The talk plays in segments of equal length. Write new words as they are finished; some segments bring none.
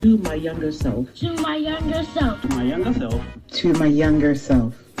To my younger self. To my younger self. To my younger self. To my younger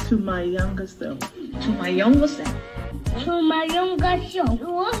self. To my younger self. To my younger self. To my younger self.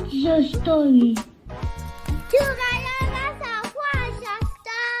 What's your story? To my younger self. What's your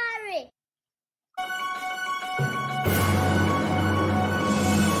story?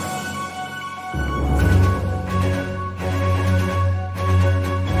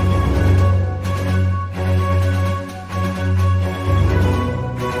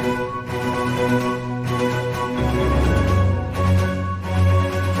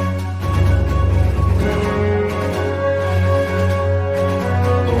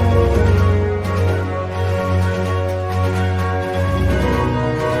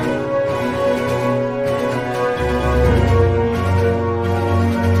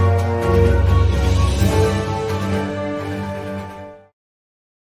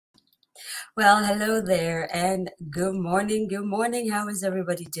 Well, hello there and good morning. Good morning. How is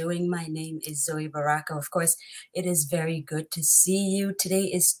everybody doing? My name is Zoe Baraka. Of course, it is very good to see you. Today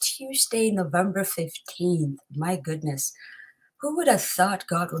is Tuesday, November 15th. My goodness. Who would have thought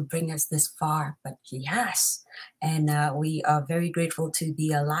God would bring us this far? But He has. And we are very grateful to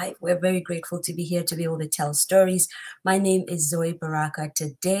be alive. We're very grateful to be here to be able to tell stories. My name is Zoe Baraka.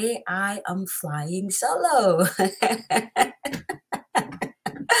 Today, I am flying solo.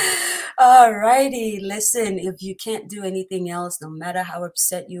 Alrighty, listen, if you can't do anything else, no matter how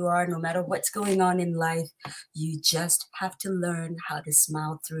upset you are, no matter what's going on in life, you just have to learn how to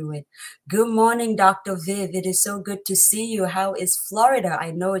smile through it. Good morning, Dr. Viv. It is so good to see you. How is Florida? I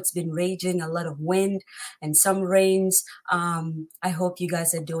know it's been raging, a lot of wind and some rains. I hope you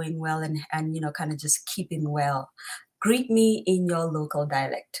guys are doing well and kind of just keeping well. Greet me in your local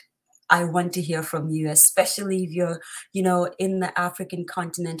dialect. I want to hear from you, especially if you're, in the African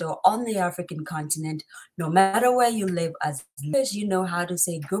continent or on the African continent. No matter where you live, as long as you know how to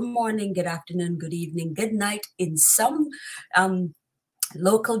say good morning, good afternoon, good evening, good night in some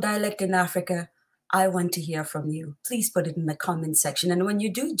local dialect in Africa, I want to hear from you. Please put it in the comment section. And when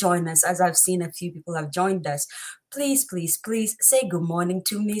you do join us, as I've seen a few people have joined us, please, please, please say good morning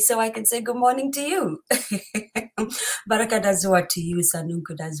to me so I can say good morning to you. Baraka dazwa to you,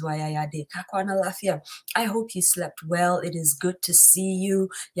 Sanunku dazwa yayade. Kakwana lafia. I hope you slept well. It is good to see you.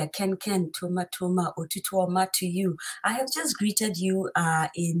 Ya ken tuma tuma otutuoma to you. I have just greeted you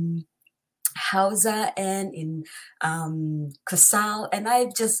in Hausa and in Kasal, and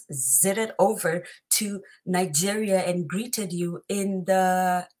I've just zipped over to Nigeria and greeted you in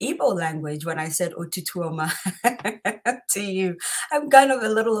the Igbo language when I said Otutuoma to you. I'm kind of a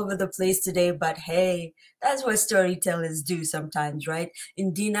little over the place today, but hey, that's what storytellers do sometimes, right?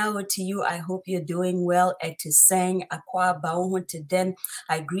 Indina to you, I hope you're doing well. Etiseng Akwa Baumutiden.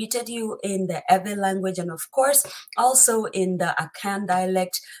 I greeted you in the Ewe language and of course also in the Akan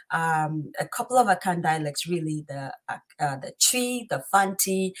dialect. A couple of Akan dialects, really, the Chi, the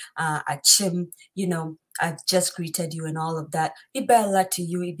Fanti, Achim, I've just greeted you in all of that. Ibella to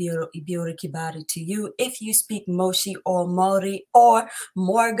you, Ibiora Kibari to you. If you speak Moshi or Maori or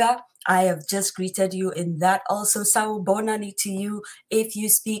Morga, I have just greeted you in that. Also, Sawubonani to you. If you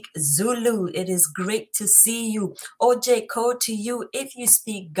speak Zulu, it is great to see you. OJ Ko to you. If you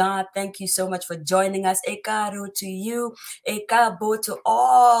speak Ga, thank you so much for joining us. Ekaro to you. Ekabo to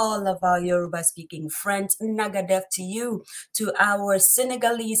all of our Yoruba-speaking friends. Nagadef to you. To our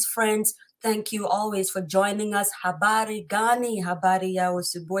Senegalese friends, thank you always for joining us. Habari Gani, Habari Yao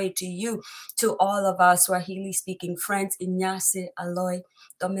Subwe to you. To all of our Swahili-speaking friends. Inyase Aloy.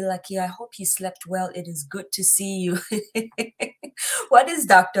 Domilaki, I hope you slept well. It is good to see you. What is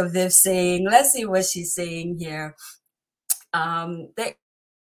Dr. Viv saying? Let's see what she's saying here. The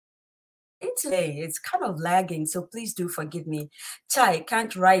internet, it's kind of lagging, so please do forgive me. Chai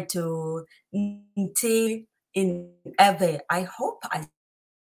can't write to Nte in Eve. I hope I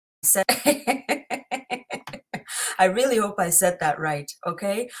said I really hope I said that right,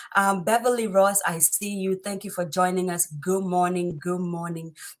 okay? Beverly Ross, I see you. Thank you for joining us. Good morning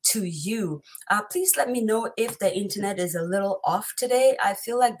to you. Please let me know if the internet is a little off today. I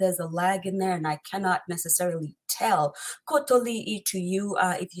feel like there's a lag in there and I cannot necessarily tell. Kotoli to you,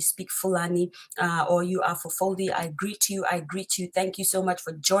 if you speak Fulani or you are Fofoli, I greet you. Thank you so much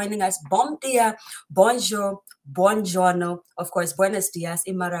for joining us. Bom dia, bonjour, buongiorno, of course, buenos dias,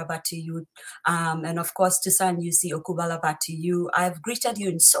 imaraba to you, and of course, to San Yusi Okubalaba to you. I've greeted you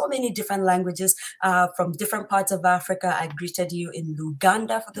in so many different languages from different parts of Africa. I greeted you in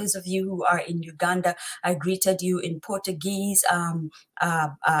Uganda, for those of you who are in Uganda. I greeted you in Portuguese.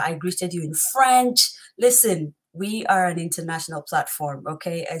 I greeted you in French. Listen, we are an international platform,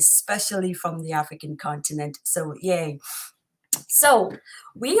 okay, especially from the African continent. So, yay. So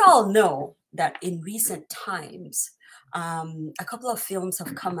we all know that in recent times, a couple of films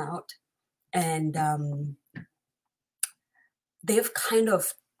have come out, and they've kind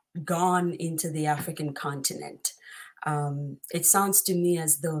of gone into the African continent. It sounds to me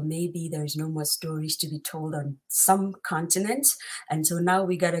as though maybe there's no more stories to be told on some continents. And so now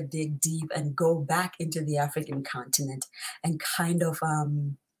we got to dig deep and go back into the African continent and kind of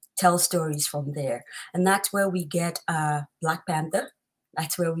tell stories from there. And that's where we get Black Panther.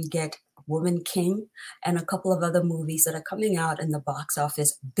 That's where we get Woman King and a couple of other movies that are coming out in the box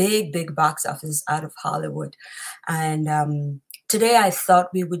office, big box office out of Hollywood. And today, I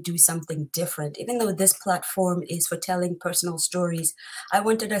thought we would do something different. Even though this platform is for telling personal stories, I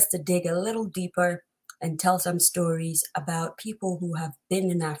wanted us to dig a little deeper and tell some stories about people who have been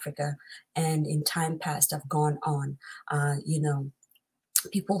in Africa and in time past have gone on.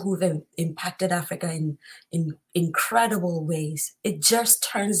 People who've impacted Africa in incredible ways. It just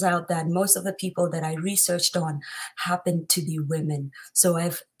turns out that most of the people that I researched on happen to be women. So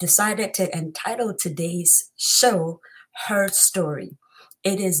I've decided to entitle today's show Her Story.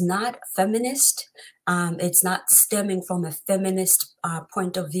 It is not feminist. It's not stemming from a feminist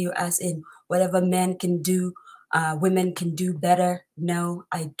point of view, as in whatever men can do, women can do better. No,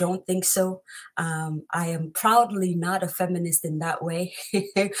 I don't think so. I am proudly not a feminist in that way.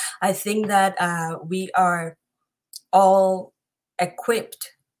 I think that we are all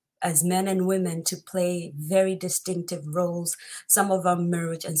equipped as men and women to play very distinctive roles. Some of them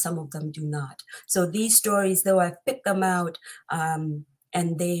merge and some of them do not. So these stories, though I've picked them out, and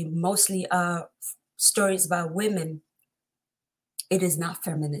they mostly are stories about women, it is not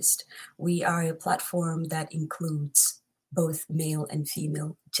feminist. We are a platform that includes both male and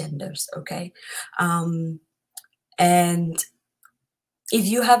female genders, okay? And if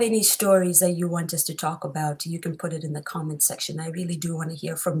you have any stories that you want us to talk about, you can put it in the comment section. I really do want to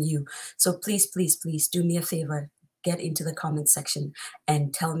hear from you. So please do me a favor. Get into the comment section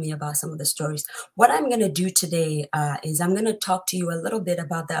and tell me about some of the stories. What I'm going to do today is I'm going to talk to you a little bit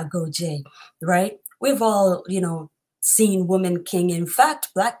about the Agoje, right? We've all, seen Woman King. In fact,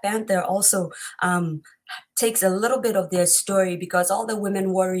 Black Panther also takes a little bit of their story, because all the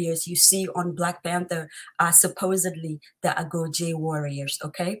women warriors you see on Black Panther are supposedly the Agoje warriors,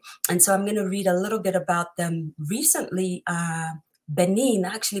 okay? And so I'm going to read a little bit about them. Recently, Benin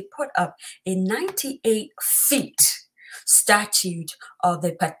actually put up a 98-feet statue of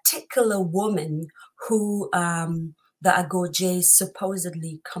a particular woman who the Agojes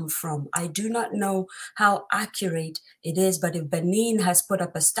supposedly come from. I do not know how accurate it is, but if Benin has put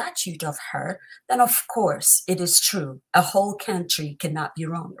up a statue of her, then of course it is true. A whole country cannot be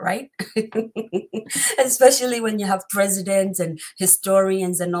wrong, right? Especially when you have presidents and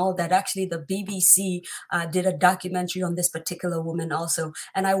historians and all that. Actually, the BBC did a documentary on this particular woman also,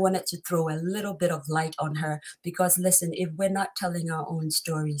 and I wanted to throw a little bit of light on her, because listen, if we're not telling our own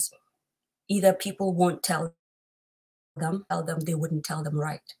stories, either people won't tell them, they wouldn't tell them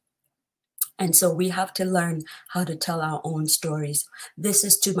right. And so we have to learn how to tell our own stories. This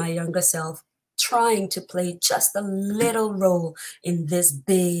is to my younger self, trying to play just a little role in this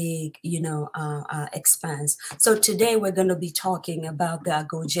big, expanse. So today we're going to be talking about the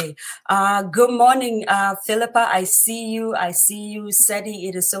Agoje. Good morning, Philippa. I see you. Seti,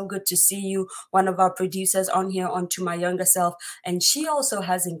 it is so good to see you. One of our producers on here, on To My Younger Self. And she also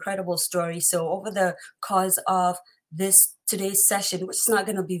has incredible stories. So over the course of today's session, which is not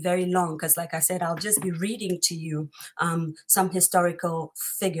going to be very long, because like I said, I'll just be reading to you some historical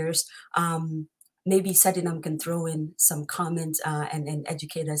figures. Maybe Satinam can throw in some comments and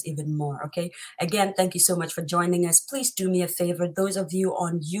educate us even more, okay? Again, thank you so much for joining us. Please do me a favor, those of you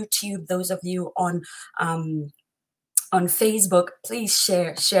on YouTube, those of you on Facebook, please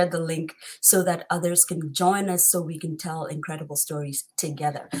share the link so that others can join us, so we can tell incredible stories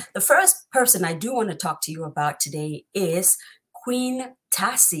together. The first person I do want to talk to you about today is Queen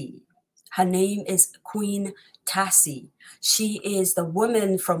Tassie. Her name is Queen Tassie. She is the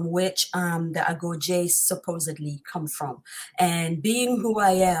woman from which the Agojes supposedly come from. And being who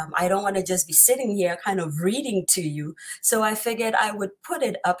I am, I don't want to just be sitting here kind of reading to you. So I figured I would put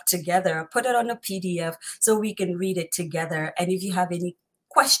it up together, put it on a PDF so we can read it together. And if you have any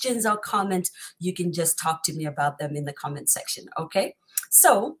questions or comments, you can just talk to me about them in the comment section, okay?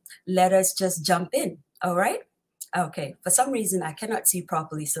 So let us just jump in, all right? Okay, for some reason I cannot see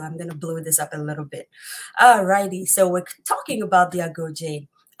properly, so I'm going to blow this up a little bit. Alrighty, so we're talking about the Agoje.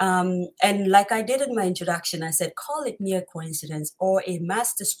 And like I did in my introduction, I said, call it mere coincidence or a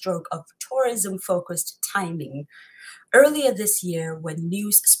masterstroke of tourism-focused timing. Earlier this year, when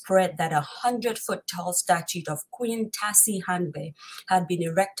news spread that a 100-foot tall statue of Queen Tassie Hanbe had been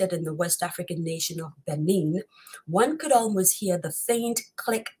erected in the West African nation of Benin, one could almost hear the faint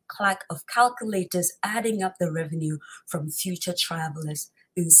click-clack of calculators adding up the revenue from future travelers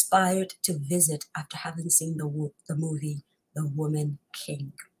inspired to visit after having seen the movie The Woman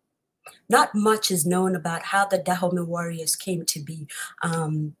King. Not much is known about how the Dahomey warriors came to be.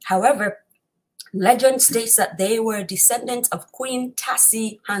 However, legend states that they were descendants of Queen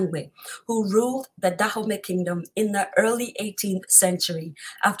Tassie Hanbe, who ruled the Dahomey kingdom in the early 18th century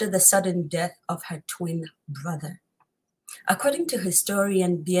after the sudden death of her twin brother. According to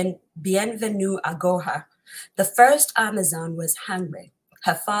historian Bienvenu Agoha, the first Amazon was Hanbe.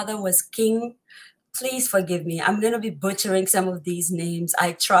 Her father was King. Please forgive me. I'm going to be butchering some of these names.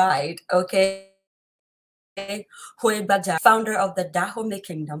 I tried, okay? Huebaja, founder of the Dahomey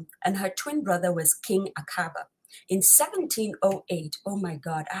Kingdom, and her twin brother was King Akaba. In 1708, oh my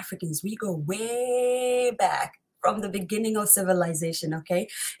God, Africans, we go way back from the beginning of civilization, okay?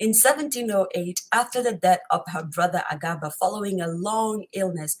 In 1708, after the death of her brother Agaba following a long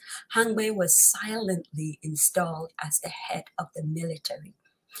illness, Hanbe was silently installed as the head of the military.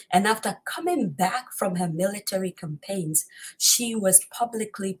 And after coming back from her military campaigns, she was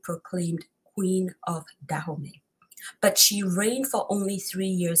publicly proclaimed Queen of Dahomey. But she reigned for only 3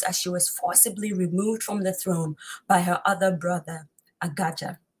 years as she was forcibly removed from the throne by her other brother,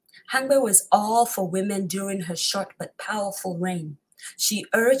 Agaja. Hanbe was all for women during her short but powerful reign. She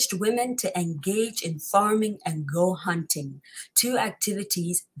urged women to engage in farming and go hunting, two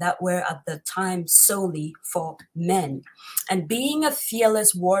activities that were at the time solely for men. And being a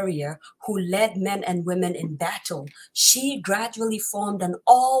fearless warrior who led men and women in battle, she gradually formed an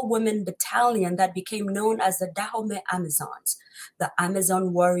all-women battalion that became known as the Dahomey Amazons. The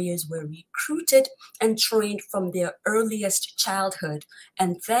Amazon warriors were recruited and trained from their earliest childhood,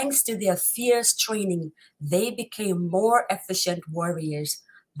 and thanks to their fierce training, they became more efficient warriors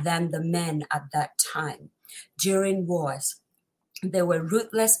than the men at that time. During wars, they were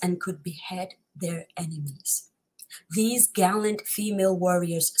ruthless and could behead their enemies. These gallant female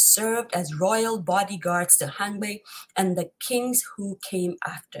warriors served as royal bodyguards to Hanbe and the kings who came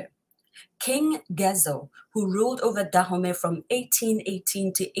after. King Gezo, who ruled over Dahomey from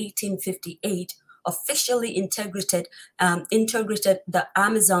 1818 to 1858, officially integrated the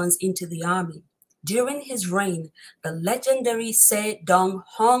Amazons into the army. During his reign, the legendary Se Dong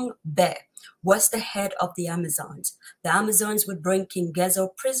Hong Be was the head of the Amazons. The Amazons would bring King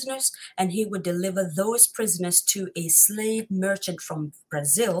Gezo prisoners, and he would deliver those prisoners to a slave merchant from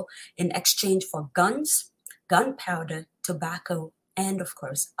Brazil in exchange for guns, gunpowder, tobacco, and of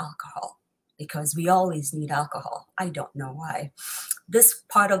course, alcohol. Because we always need alcohol. I don't know why. This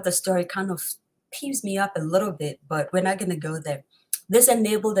part of the story kind of peeves me up a little bit, but we're not going to go there. This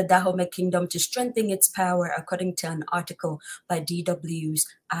enabled the Dahomey Kingdom to strengthen its power, according to an article by DW's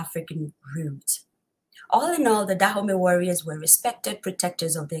African Roots. All in all, the Dahomey warriors were respected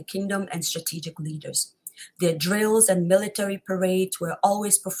protectors of their kingdom and strategic leaders. Their drills and military parades were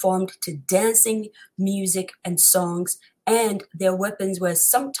always performed to dancing, music, and songs, and their weapons were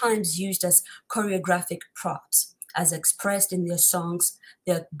sometimes used as choreographic props. As expressed in their songs,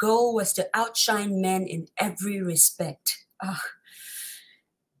 their goal was to outshine men in every respect. I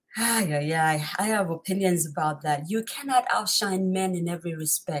have opinions about that. You cannot outshine men in every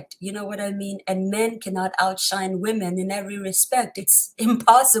respect. You know what I mean? And men cannot outshine women in every respect. It's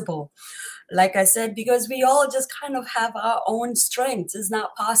impossible. Like I said, because we all just kind of have our own strengths. It's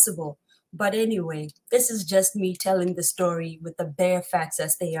not possible. But anyway, this is just me telling the story with the bare facts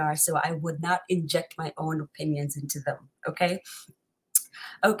as they are, so I would not inject my own opinions into them, okay?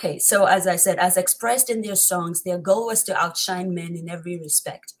 Okay, so as I said, as expressed in their songs, their goal was to outshine men in every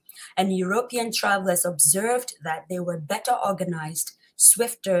respect. And European travelers observed that they were better organized,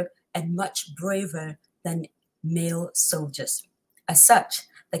 swifter, and much braver than male soldiers. As such,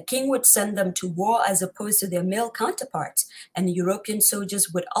 the king would send them to war as opposed to their male counterparts, and European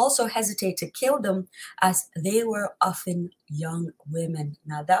soldiers would also hesitate to kill them as they were often young women.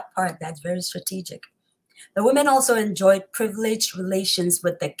 Now that part, that's very strategic. The women also enjoyed privileged relations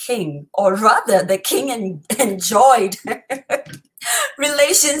with the king, or rather, the king enjoyed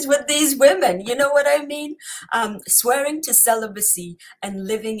relations with these women. You know what I mean? Swearing to celibacy and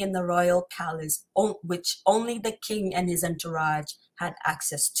living in the royal palace, which only the king and his entourage had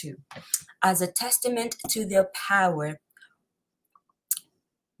access to. As a testament to their power,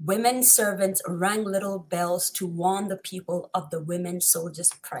 Women servants rang little bells to warn the people of the women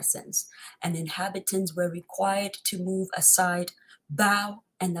soldiers' presence, and inhabitants were required to move aside, bow,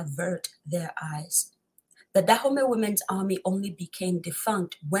 and avert their eyes. The Dahomey Women's Army only became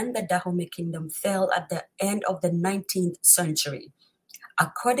defunct when the Dahomey Kingdom fell at the end of the 19th century.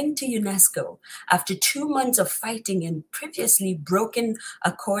 According to UNESCO, after 2 months of fighting and previously broken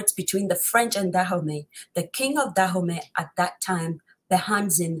accords between the French and Dahomey, the king of Dahomey at that time,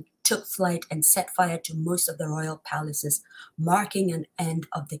 Behanzin, took flight and set fire to most of the royal palaces, marking an end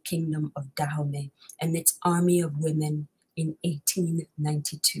of the kingdom of Dahomey and its army of women in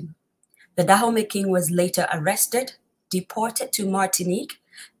 1892. The Dahomey king was later arrested, deported to Martinique,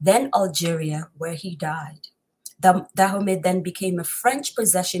 then Algeria, where he died. Dahomey then became a French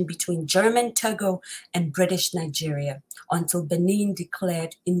possession between German Togo and British Nigeria until Benin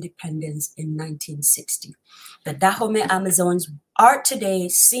declared independence in 1960. The Dahomey Amazons are today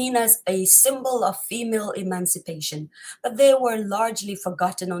seen as a symbol of female emancipation, but they were largely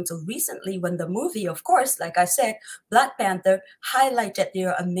forgotten until recently when the movie, of course, like I said, Black Panther, highlighted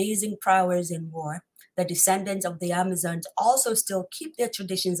their amazing prowess in war. The descendants of the Amazons also still keep their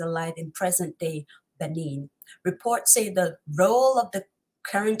traditions alive in present-day Benin. Reports say the role of the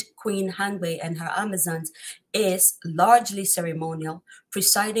current Queen Hanwei and her Amazons is largely ceremonial,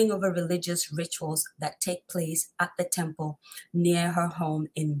 presiding over religious rituals that take place at the temple near her home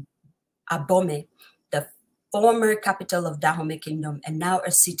in Abomey, the former capital of Dahomey Kingdom and now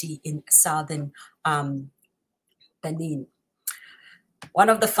a city in southern Benin. One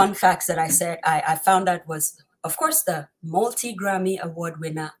of the fun facts that I found out was, of course, the multi-Grammy Award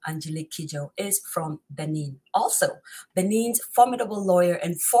winner Angelique Kidjo is from Benin. Also, Benin's formidable lawyer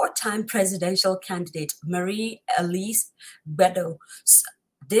and 4-time presidential candidate Marie-Elise Bedo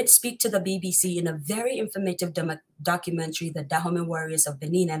did speak to the BBC in a very informative documentary, The Dahomey Warriors of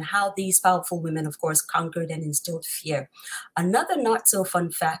Benin, and how these powerful women, of course, conquered and instilled fear. Another not so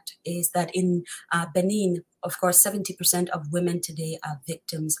fun fact is that in Benin, of course, 70% of women today are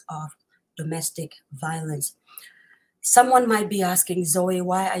victims of domestic violence. Someone might be asking, Zoe,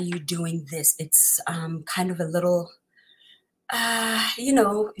 why are you doing this? It's kind of a little,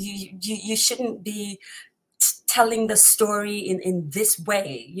 you shouldn't be telling the story in this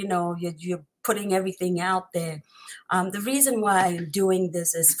way. You're putting everything out there. The reason why I'm doing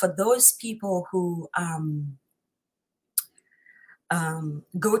this is for those people who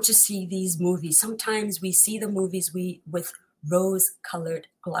go to see these movies. Sometimes we see the movies with rose-colored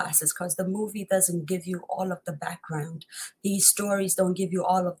glasses because the movie doesn't give you all of the background. These stories don't give you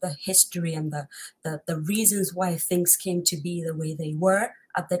all of the history and the reasons why things came to be the way they were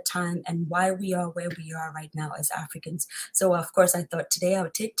at the time and why we are where we are right now as Africans. So, of course, I thought today I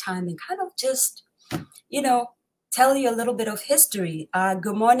would take time and kind of just, tell you a little bit of history.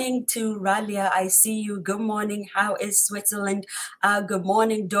 Good morning to Ralia. I see you. Good morning. How is Switzerland? Good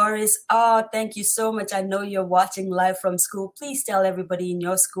morning, Doris. Oh, thank you so much. I know you're watching live from school. Please tell everybody in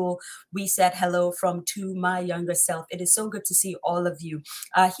your school we said hello from To My Younger Self. It is so good to see all of you.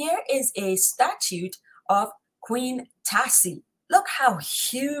 Here is a statue of Queen Tassie. Look how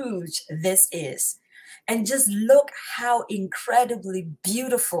huge this is. And just look how incredibly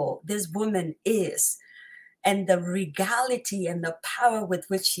beautiful this woman is. And the regality and the power with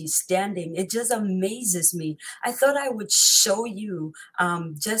which she's standing, it just amazes me. I thought I would show you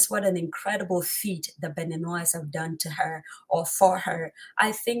just what an incredible feat the Beninois have done to her or for her.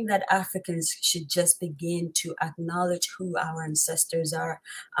 I think that Africans should just begin to acknowledge who our ancestors are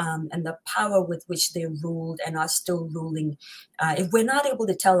and the power with which they ruled and are still ruling. If we're not able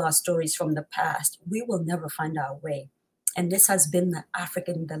to tell our stories from the past, we will never find our way. And this has been the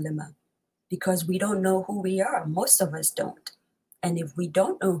African dilemma. Because we don't know who we are. Most of us don't. And if we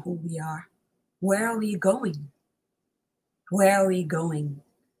don't know who we are, where are we going? Where are we going,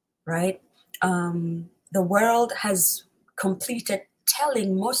 right? The world has completed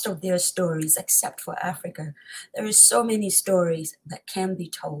telling most of their stories except for Africa. There is so many stories that can be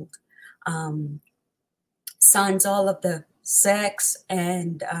told. Sans all of the sex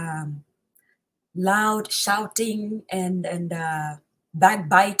and loud shouting and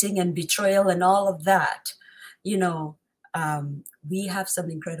backbiting and betrayal and all of that, we have some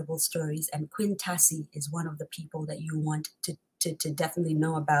incredible stories, and Queen Tassie is one of the people that you want to definitely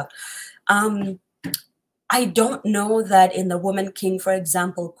know about. I don't know that in The Woman King, for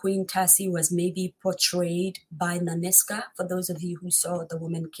example, Queen Tassie was maybe portrayed by Naniska. For those of you who saw The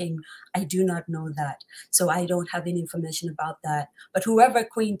Woman King, I do not know that. So I don't have any information about that. But whoever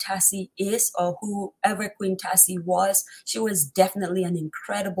Queen Tassie is, or whoever Queen Tassie was, she was definitely an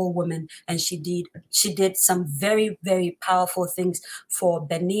incredible woman. And she did some very, very powerful things for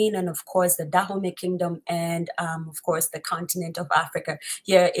Benin and, of course, the Dahomey Kingdom and, of course, the continent of Africa.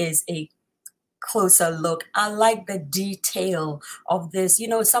 Here is a closer look. I like the detail of this. You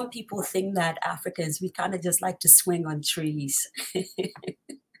know, some people think that Africans, we kind of just like to swing on trees.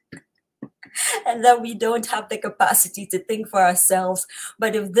 And that we don't have the capacity to think for ourselves.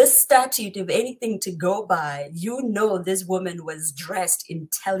 But if this statute, if anything to go by, you know this woman was dressed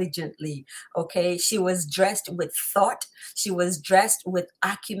intelligently, okay? She was dressed with thought. She was dressed with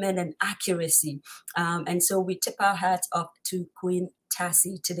acumen and accuracy. And so we tip our hats off to Queen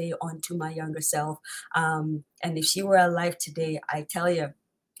Tassie today, on To My Younger Self. And if she were alive today, I tell you,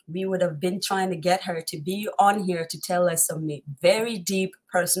 we would have been trying to get her to be on here to tell us some very deep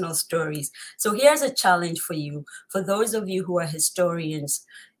personal stories. So here's a challenge for you. For those of you who are historians,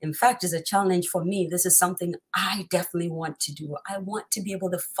 in fact, it's a challenge for me. This is something I definitely want to do. I want to be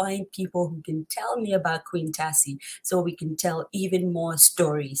able to find people who can tell me about Queen Tassie so we can tell even more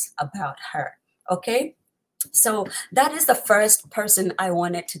stories about her. Okay? So that is the first person I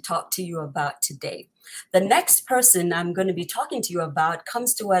wanted to talk to you about today. The next person I'm going to be talking to you about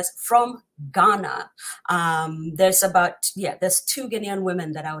comes to us from Ghana. There's two Ghanaian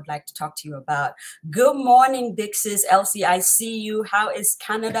women that I would like to talk to you about. Good morning, big sis Elsie. I see you. How is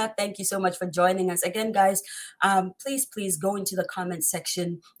Canada? Thank you so much for joining us. Again, guys, please go into the comment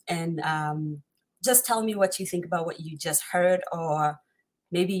section and just tell me what you think about what you just heard, or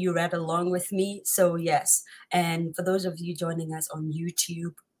maybe you read along with me. So yes, and for those of you joining us on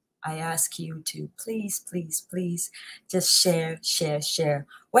YouTube, I ask you to please just share.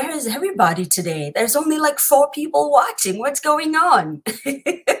 Where is everybody today? There's only like 4 people watching. What's going on?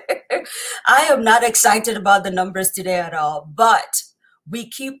 I am not excited about the numbers today at all, but we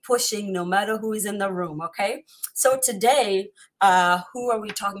keep pushing no matter who is in the room, okay? So today, who are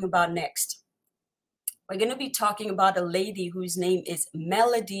we talking about next? We're going to be talking about a lady whose name is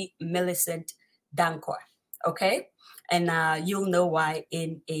Melody Millicent Dankwa, okay? And you'll know why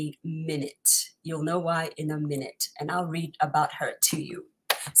in a minute. And I'll read about her to you.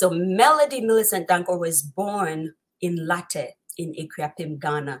 So Melody Millicent Dankwa was born in Latte in Ikuapem,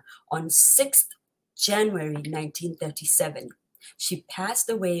 Ghana on 6th January 1937. She passed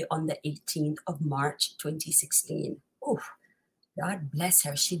away on the 18th of March 2016. Oof, God bless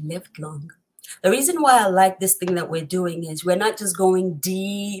her. She lived long. The reason why I like this thing that we're doing is we're not just going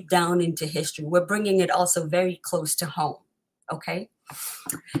deep down into history. We're bringing it also very close to home, okay?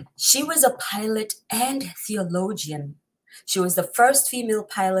 She was a pilot and theologian. She was the first female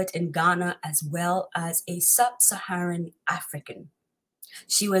pilot in Ghana as well as a sub-Saharan African.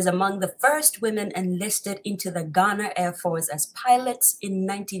 She was among the first women enlisted into the Ghana Air Force as pilots in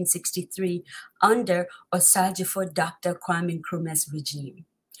 1963 under Osagyefo Dr. Kwame Nkrumah's regime.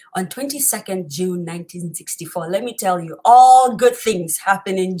 On 22nd June 1964, let me tell you, all good things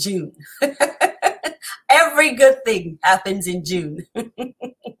happen in June. Every good thing happens in June.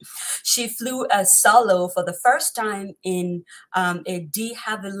 She flew a solo for the first time in a de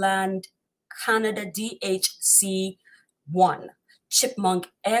Havilland Canada DHC-1 Chipmunk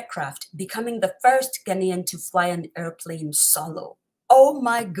aircraft, becoming the first Ghanaian to fly an airplane solo. Oh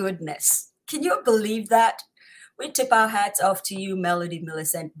my goodness. Can you believe that? We tip our hats off to you, Melody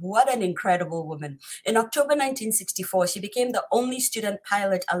Millicent. What an incredible woman. In October 1964, she became the only student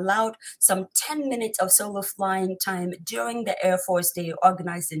pilot allowed some 10 minutes of solo flying time during the Air Force Day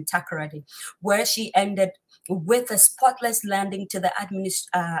organized in Takoradi, where she ended with a spotless landing to the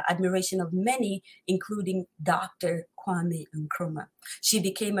admiration of many, including Dr. Kwame Nkrumah. She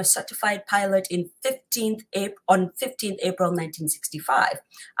became a certified pilot on 15th April 1965.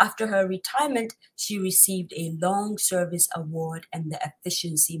 After her retirement, she received a Long Service Award and the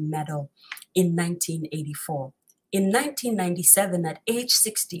Efficiency Medal in 1984. In 1997, at age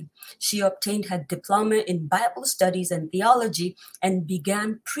 60, she obtained her diploma in Bible Studies and Theology and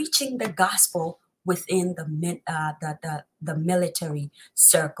began preaching the gospel within the military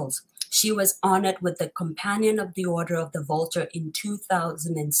circles. She was honored with the Companion of the Order of the Vulture in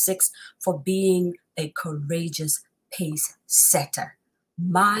 2006 for being a courageous pace setter.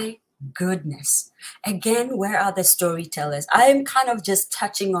 My goodness. Again, where are the storytellers? I am kind of just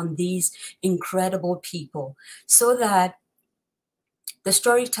touching on these incredible people so that the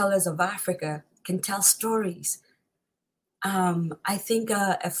storytellers of Africa can tell stories. I think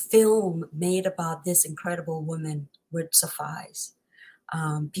a film made about this incredible woman would suffice.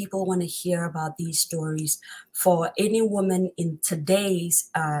 People want to hear about these stories. For any woman in today's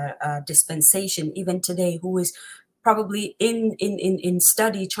dispensation, even today, who is probably in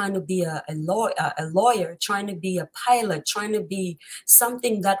study, trying to be a lawyer, trying to be a pilot, trying to be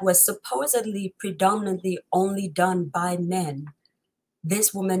something that was supposedly predominantly only done by men.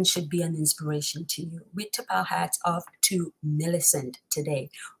 This woman should be an inspiration to you. We tip our hats off to Millicent today.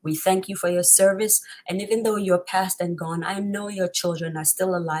 We thank you for your service. And even though you're past and gone, I know your children are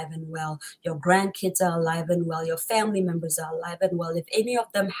still alive and well. Your grandkids are alive and well. Your family members are alive and well. If any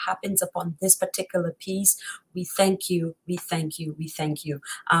of them happens upon this particular piece, we thank you. We thank you. We thank you.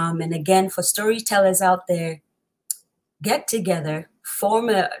 And again, for storytellers out there, get together,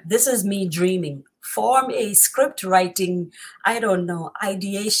 this is me dreaming, form a script writing, I don't know,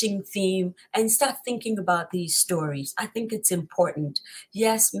 ideation theme, and start thinking about these stories. I think it's important.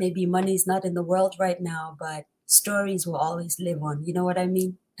 Yes, maybe money's not in the world right now, but stories will always live on. You know what I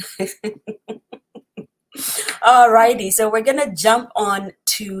mean? Alrighty, so we're gonna jump on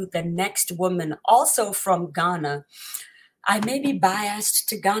to the next woman, also from Ghana. I may be biased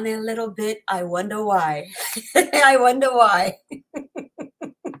to Ghana a little bit. I wonder why. I wonder why.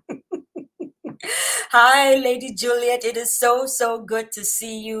 Hi, Lady Juliet. It is so good to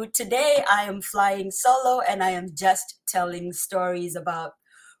see you. Today, I am flying solo and I am just telling stories about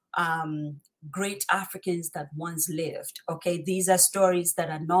great Africans that once lived. Okay, these are stories that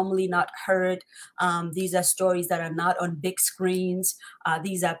are normally not heard. These are stories that are not on big screens.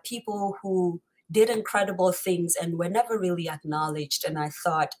 These are people who did incredible things and were never really acknowledged. And I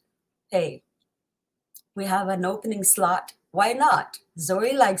thought, hey, we have an opening slot. Why not?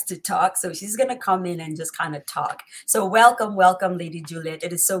 Zoe likes to talk, so she's going to come in and just kind of talk. So welcome, Lady Juliet.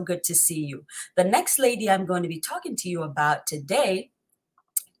 It is so good to see you. The next lady I'm going to be talking to you about today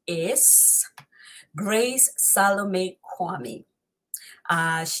is Grace Salome Kwame.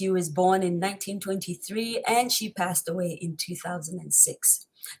 She was born in 1923 and she passed away in 2006.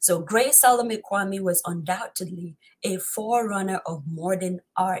 So Grace Salome Kwame was undoubtedly a forerunner of modern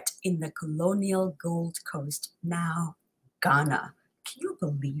art in the colonial Gold Coast, now Ghana. Can you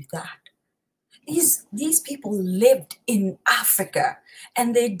believe that? These people lived in Africa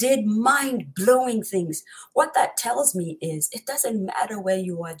and they did mind-blowing things. What that tells me is it doesn't matter where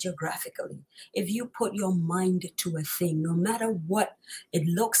you are geographically. If you put your mind to a thing, no matter what it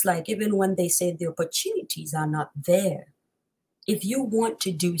looks like, even when they say the opportunities are not there, if you want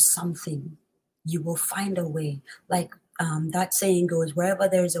to do something, you will find a way. Like that saying goes, wherever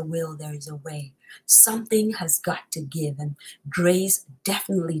there's a will, there is a way. Something has got to give, and Grace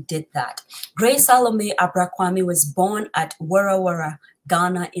definitely did that. Grace Salome Abrakwame was born at Wara Wara,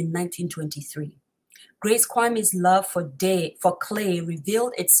 Ghana in 1923. Grace Kwame's love for clay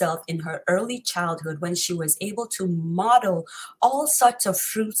revealed itself in her early childhood when she was able to model all sorts of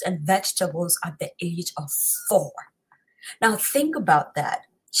fruits and vegetables at the age of 4. Now think about that.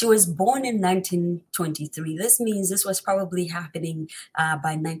 She was born in 1923. This means this was probably happening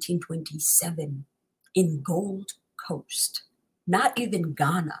by 1927 in Gold Coast. Not even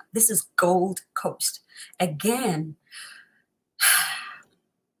Ghana. This is Gold Coast. Again,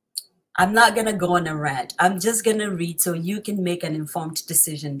 I'm not going to go on a rant. I'm just going to read so you can make an informed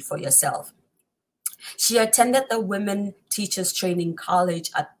decision for yourself. She attended the Women Teachers Training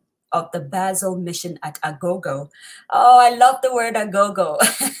College of the Basel Mission at Agogo. Oh, I love the word Agogo.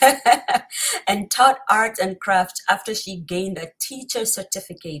 And taught art and crafts after she gained a teacher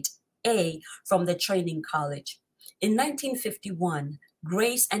certificate A from the training college. In 1951,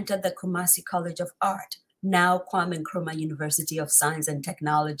 Grace entered the Kumasi College of Art, now Kwame Nkrumah University of Science and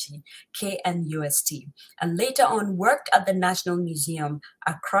Technology, KNUST, and later on worked at the National Museum,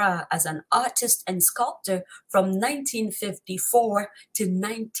 Accra, as an artist and sculptor from 1954 to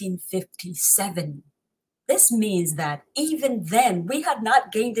 1957. This means that even then, we had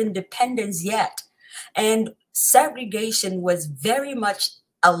not gained independence yet, and segregation was very much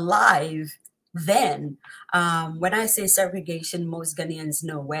alive then. When I say segregation, most Ghanaians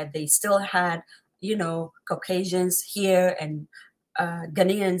know where they still had Caucasians here and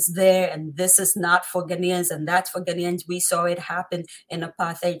Ghanaians there, and this is not for Ghanaians and that's for Ghanaians. We saw it happen in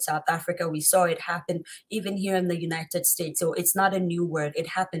apartheid South Africa. We saw it happen even here in the United States. So it's not a new word. It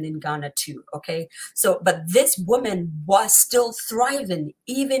happened in Ghana too, okay? So, but this woman was still thriving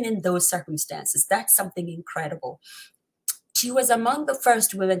even in those circumstances. That's something incredible. She was among the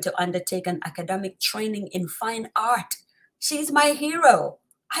first women to undertake an academic training in fine art. She's my hero.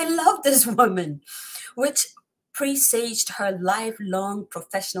 I love this woman, which presaged her lifelong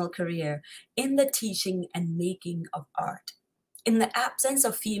professional career in the teaching and making of art. In the absence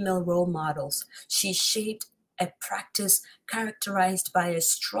of female role models, she shaped a practice characterized by a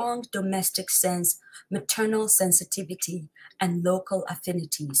strong domestic sense, maternal sensitivity, and local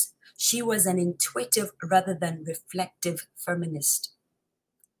affinities. She was an intuitive rather than reflective feminist.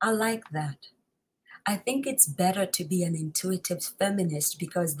 I like that. I think it's better to be an intuitive feminist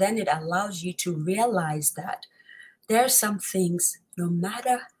because then it allows you to realize that there are some things, no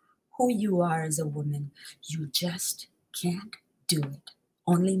matter who you are as a woman, you just can't do it.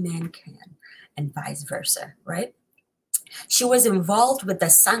 Only men can, and vice versa, right? She was involved with the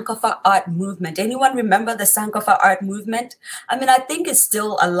Sankofa art movement. Anyone remember the Sankofa art movement? I mean, I think it's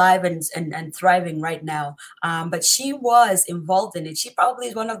still alive and thriving right now. But she was involved in it. She probably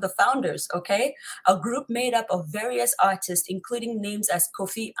is one of the founders, okay? A group made up of various artists, including names as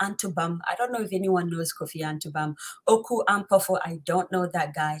Kofi Antubam. I don't know if anyone knows Kofi Antubam. Oku Ampofo, I don't know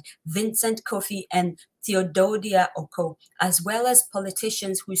that guy. Vincent Kofi and Theodosia Oko, as well as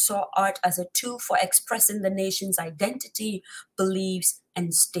politicians who saw art as a tool for expressing the nation's identity, beliefs,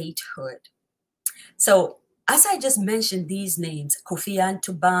 and statehood. So, as I just mentioned these names, Kofi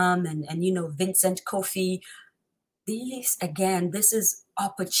Antubam and Vincent Kofi, these again, this is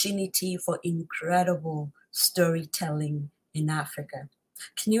opportunity for incredible storytelling in Africa.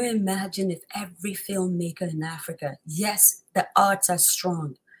 Can you imagine if every filmmaker in Africa, yes, the arts are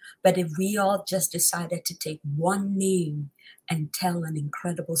strong, but if we all just decided to take one name and tell an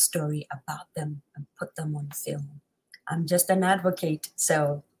incredible story about them and put them on film? I'm just an advocate,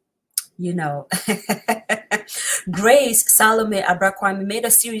 so, Grace Salome Abrakwame made a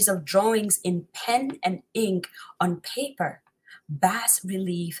series of drawings in pen and ink on paper, bas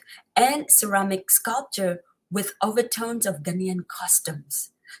relief, and ceramic sculpture with overtones of Ghanaian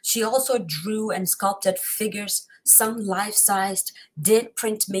customs. She also drew and sculpted figures, some life-sized, did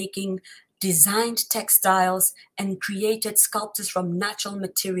printmaking, designed textiles, and created sculptures from natural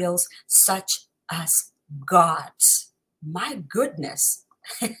materials such as gods. My goodness.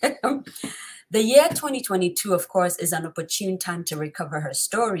 The year 2022, of course, is an opportune time to recover her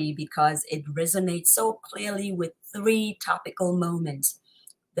story because it resonates so clearly with three topical moments: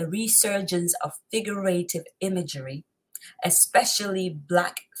 the resurgence of figurative imagery, especially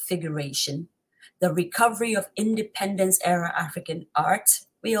Black figuration, the recovery of independence-era African art.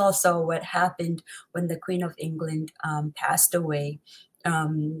 We all saw what happened when the Queen of England passed away.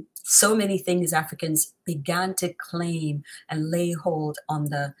 So many things Africans began to claim and lay hold on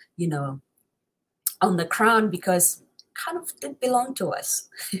the, on the crown because it kind of did belong to us.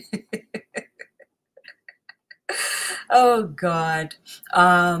 Oh, God.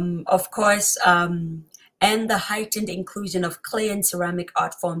 Of course, and the heightened inclusion of clay and ceramic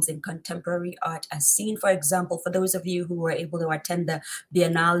art forms in contemporary art, as seen, for example, for those of you who were able to attend the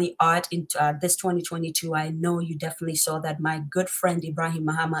Biennale Art in this 2022, I know you definitely saw that. My good friend Ibrahim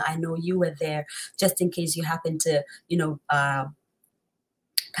Mahama, I know you were there, just in case you happen to,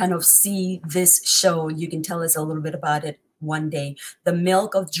 kind of see this show. You can tell us a little bit about it one day. The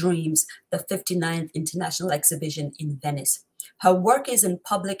Milk of Dreams, the 59th International Exhibition in Venice. Her work is in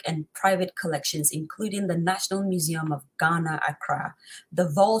public and private collections, including the National Museum of Ghana, Accra, the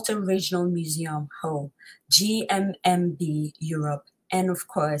Volta Regional Museum, Ho, GMMB, Europe, and of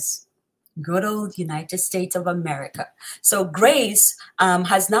course, good old United States of America. So Grace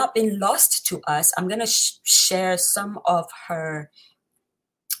has not been lost to us. I'm going to share some of her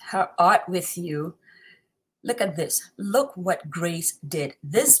art with you. Look at this. Look what Grace did.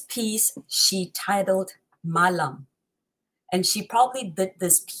 This piece she titled Malam. And she probably did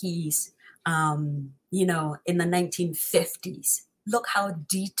this piece, in the 1950s. Look how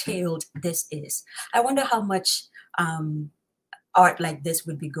detailed this is. I wonder how much art like this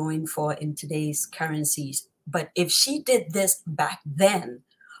would be going for in today's currencies. But if she did this back then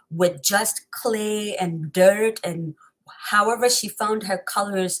with just clay and dirt and however she found her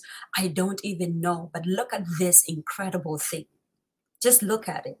colors, I don't even know. But look at this incredible thing. Just look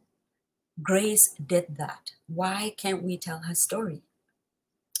at it. Grace did that. Why can't we tell her story?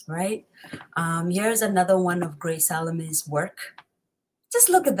 Right? Here's another one of Grace Salome's work. Just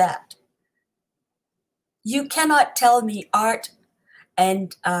look at that. You cannot tell me art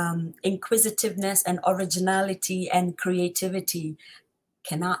and inquisitiveness and originality and creativity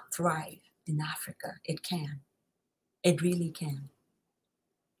cannot thrive in Africa. It can. It really can.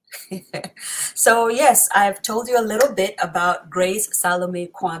 So yes, I've told you a little bit about Grace Salome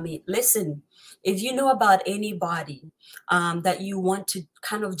Kwame. Listen, if you know about anybody that you want to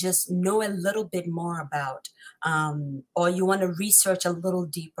kind of just know a little bit more about, or you want to research a little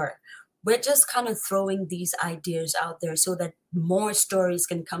deeper, we're just kind of throwing these ideas out there so that more stories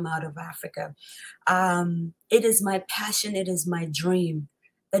can come out of Africa. It is my passion. It is my dream.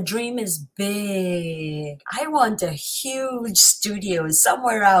 The dream is big. I want a huge studio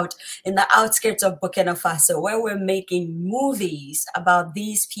somewhere out in the outskirts of Burkina Faso where we're making movies about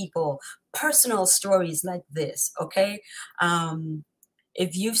these people, personal stories like this, okay?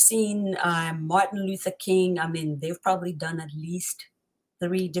 If you've seen Martin Luther King, I mean, they've probably done at least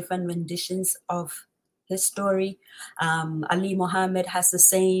 3 different renditions of his story. Ali Mohammed has the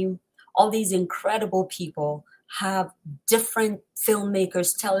same. All these incredible people have different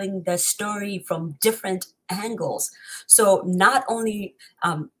filmmakers telling their story from different angles. So not only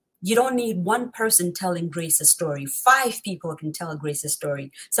you don't need one person telling Grace's story. 5 people can tell Grace's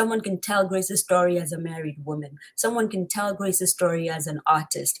story. Someone can tell Grace's story as a married woman. Someone can tell Grace's story as an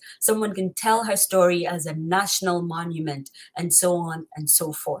artist. Someone can tell her story as a national monument, and so on and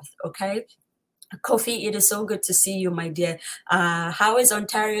so forth. Okay? Kofi, it is so good to see you, my dear. How is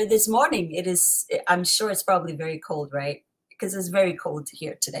Ontario this morning? It is, I'm sure it's probably very cold, right? Because it's very cold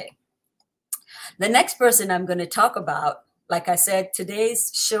here today. The next person I'm going to talk about, like I said,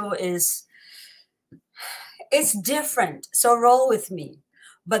 today's show it's different. So roll with me.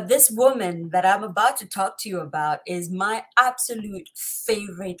 But this woman that I'm about to talk to you about is my absolute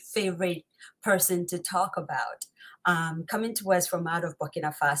favorite person to talk about. Coming to us from out of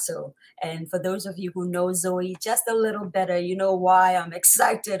Burkina Faso. And for those of you who know Zoe just a little better, you know why I'm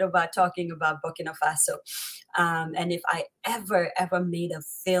excited about talking about Burkina Faso. And if I ever made a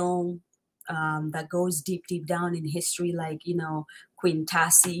film that goes deep down in history, like, you know, Queen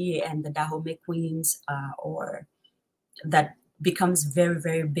Tassie and the Dahomey Queens, or that becomes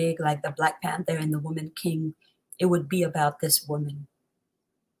very big, like the Black Panther and the Woman King, it would be about this woman.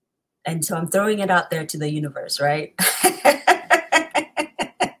 And so I'm throwing it out there to the universe, right?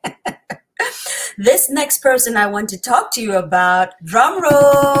 This next person I want to talk to you about, drum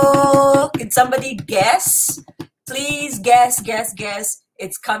roll. Can somebody guess? Please guess.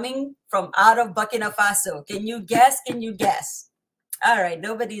 It's coming from out of Burkina Faso. Can you guess? All right,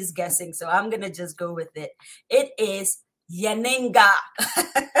 nobody's guessing, so I'm going to just go with it. It is Yaninga.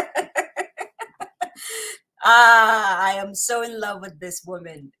 I am so in love with this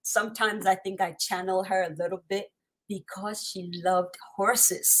woman. Sometimes I think I channel her a little bit because she loved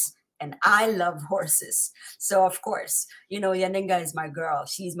horses. And I love horses. So of course, you know, Yaninga is my girl.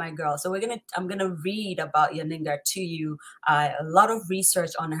 She's my girl. So I'm gonna read about Yaninga to you. A lot of research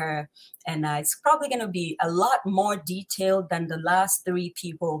on her, and it's probably gonna be a lot more detailed than the last 3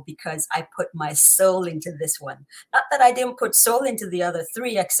 people because I put my soul into this one. Not that I didn't put soul into the other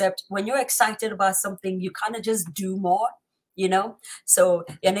 3, except when you're excited about something, you kind of just do more, you know. So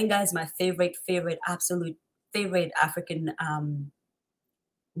Yaninga is my favorite, absolute favorite African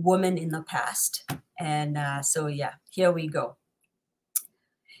woman in the past. And so yeah, here we go.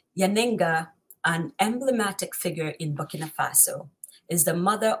 Yaninga, an emblematic figure in Burkina Faso, is the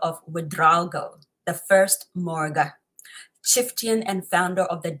mother of Ouedraogo, the first Morga, chieftain and founder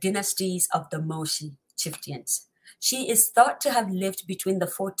of the dynasties of the Moshi chieftains. She is thought to have lived between the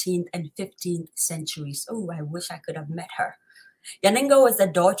 14th and 15th centuries. Oh, I wish I could have met her. Yaninga was the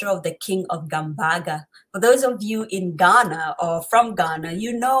daughter of the king of Gambaga. For those of you in Ghana or from Ghana,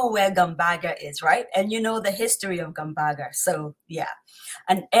 you know where Gambaga is, right? And you know the history of Gambaga. So yeah,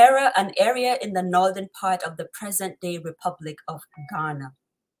 an area in the northern part of the present-day Republic of Ghana.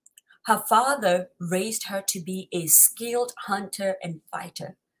 Her father raised her to be a skilled hunter and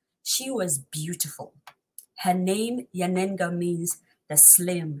fighter. She was beautiful. Her name, Yaninga, means the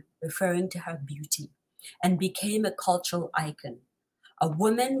slim, referring to her beauty, and became a cultural icon. A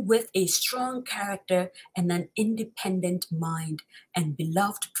woman with a strong character and an independent mind, and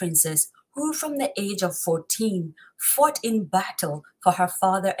beloved princess who from the age of 14 fought in battle for her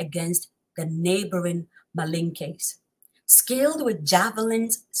father against the neighboring Malinkes. Skilled with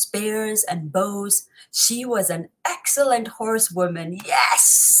javelins, spears, and bows, she was an excellent horsewoman.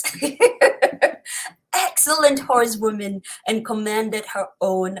 Yes! Excellent horsewoman, and commanded her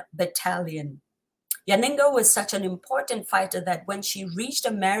own battalion. Yaninga was such an important fighter that when she reached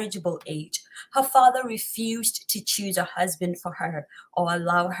a marriageable age, her father refused to choose a husband for her or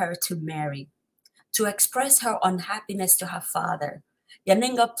allow her to marry. To express her unhappiness to her father,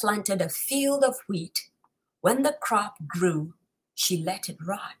 Yaninga planted a field of wheat. When the crop grew, she let it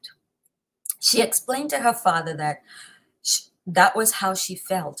rot. She explained to her father that was how she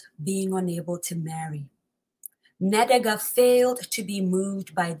felt, being unable to marry. Nedega failed to be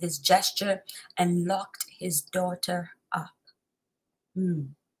moved by this gesture and locked his daughter up.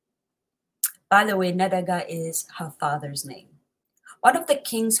 By the way, Nedega is her father's name. One of the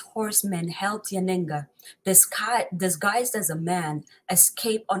king's horsemen helped Yanenga, disguised as a man,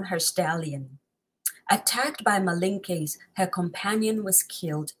 escape on her stallion. Attacked by Malinkes, her companion was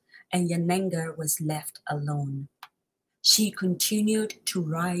killed and Yanenga was left alone. She continued to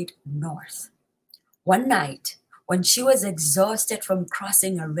ride north. One night, when she was exhausted from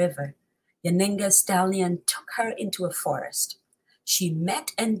crossing a river, Yanenga's stallion took her into a forest. She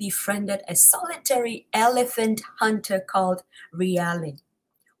met and befriended a solitary elephant hunter called Riale.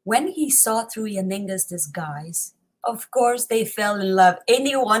 When he saw through Yanenga's disguise, of course they fell in love.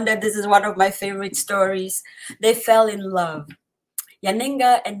 Any wonder this is one of my favorite stories? They fell in love.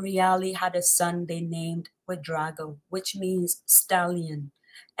 Yanenga and Riale had a son they named Wadrago, which means stallion,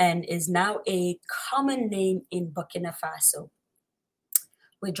 and is now a common name in Burkina Faso.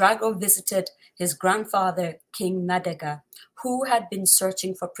 Wadrago visited his grandfather, King Nadega, who had been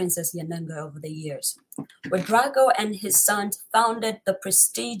searching for Princess Yanenga over the years. Wadrago and his sons founded the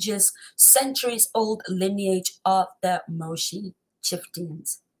prestigious centuries-old lineage of the Moshi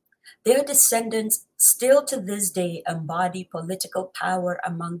chieftains. Their descendants still to this day embody political power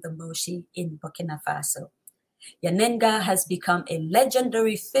among the Moshi in Burkina Faso. Yanenga has become a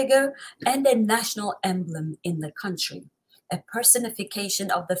legendary figure and a national emblem in the country, a personification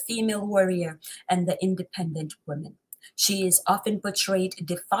of the female warrior and the independent woman. She is often portrayed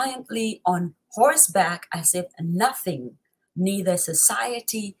defiantly on horseback as if nothing, neither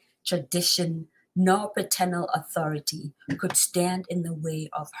society, tradition, nor paternal authority could stand in the way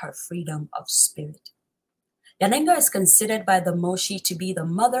of her freedom of spirit. Yanenga is considered by the Moshi to be the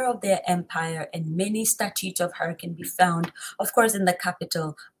mother of their empire, and many statues of her can be found, of course, in the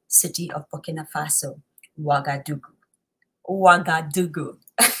capital city of Burkina Faso, Ouagadougou. Ouagadougou.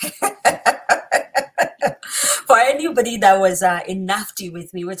 For anybody that was in NAFTI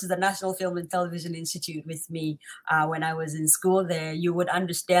with me, which is the National Film and Television Institute with me, when I was in school there, you would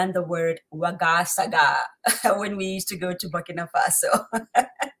understand the word Ouagasaga when we used to go to Burkina Faso.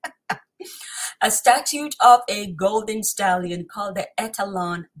 A statue of a golden stallion called the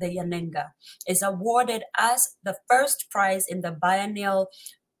Etalon de Yanenga is awarded as the first prize in the biennial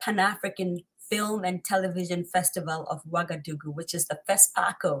Pan-African Film and Television Festival of Ouagadougou, which is the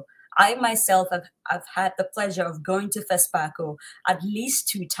FESPACO. I myself have had the pleasure of going to FESPACO at least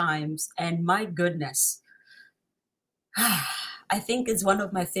 2 times, and my goodness, I think it's one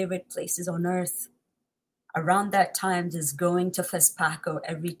of my favorite places on earth. Around that time, just going to FESPACO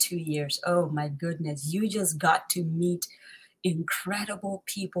every 2 years. Oh my goodness, you just got to meet incredible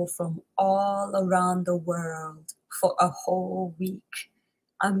people from all around the world for a whole week.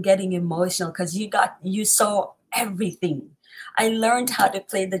 I'm getting emotional because you saw everything. I learned how to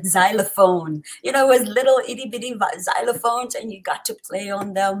play the xylophone. It was little itty bitty xylophones and you got to play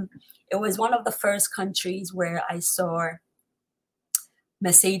on them. It was one of the first countries where I saw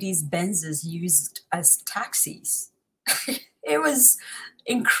Mercedes Benzes used as taxis. It was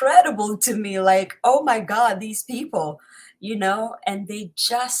incredible to me, like, oh my God, these people, and they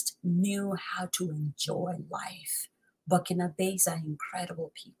just knew how to enjoy life. Burkinabés are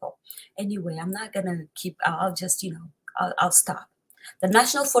incredible people. Anyway, I'm not going to keep, I'll just, I'll stop. The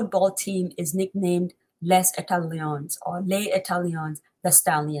national football team is nicknamed Les Italiens or Les Italiens, the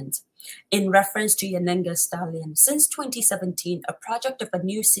Stallions, in reference to Yanenga Stallion. Since 2017, a project of a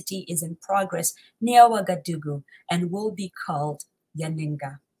new city is in progress near Ouagadougou and will be called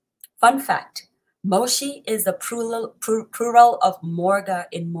Yanenga. Fun fact, Moshi is the plural of Morga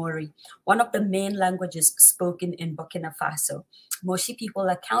in Mori, one of the main languages spoken in Burkina Faso. Moshi people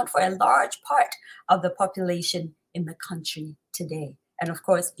account for a large part of the population in the country today. And of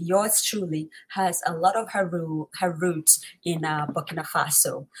course, yours truly has a lot of her roots in Burkina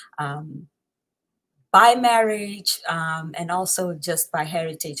Faso, by marriage and also just by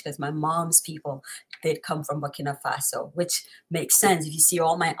heritage, because my mom's people did come from Burkina Faso, which makes sense. If you see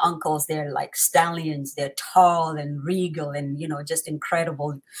all my uncles, they're like stallions. They're tall and regal and, just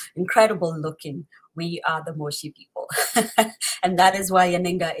incredible looking. We are the Moshi people. And that is why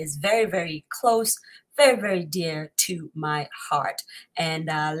Yanenga is very, very close, very, very dear to my heart. And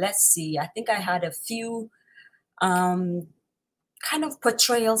let's see, I think I had a few kind of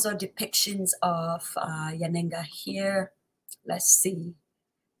portrayals or depictions of Yanenga here. Let's see.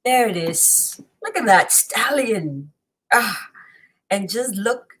 There it is. Look at that stallion. And just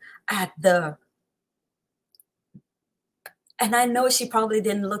look at and I know she probably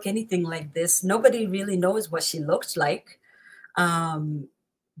didn't look anything like this. Nobody really knows what she looked like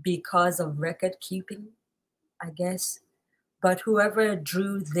because of record keeping, I guess. But whoever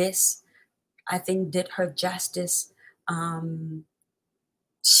drew this, I think, did her justice.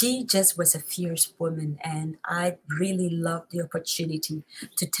 She just was a fierce woman, and I really loved the opportunity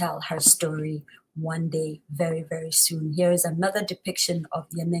to tell her story one day, very, very soon. Here is another depiction of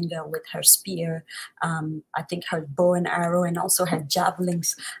the Aninga with her spear, I think her bow and arrow, and also her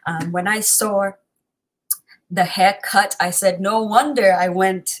javelins. When I saw the haircut, I said, no wonder I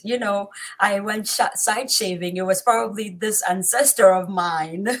went, side shaving. It was probably this ancestor of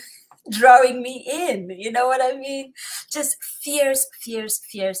mine drawing me in. You know what I mean? Just fierce, fierce,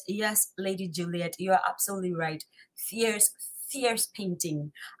 fierce. Yes, Lady Juliet, you are absolutely right. Fierce, fierce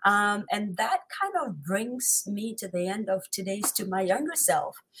painting. And that kind of brings me to the end of today's To My Younger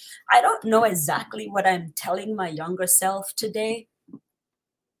Self. I don't know exactly what I'm telling my younger self today.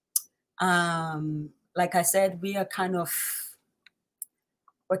 Like I said, we're kind of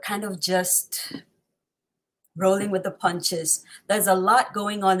just rolling with the punches. There's a lot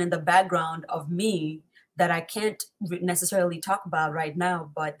going on in the background of me that I can't necessarily talk about right now,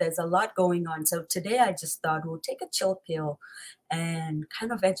 but there's a lot going on. So today I just thought we'll take a chill pill and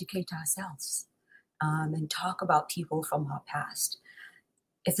kind of educate ourselves, and talk about people from our past.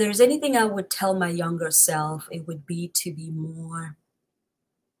 If there's anything I would tell my younger self, it would be to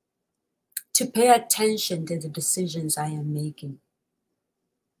pay attention to the decisions I am making.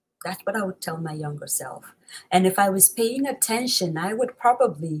 That's what I would tell my younger self. And if I was paying attention, I would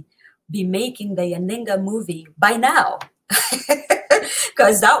probably be making the Yaninga movie by now.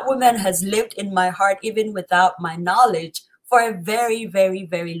 Because that woman has lived in my heart even without my knowledge for a very, very,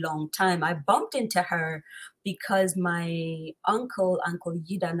 very long time. I bumped into her because my Uncle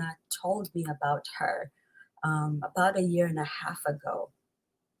Yidana, told me about her about a year and a half ago.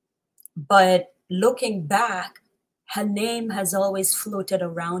 But looking back, her name has always floated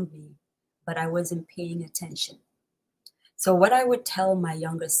around me, but I wasn't paying attention. So what I would tell my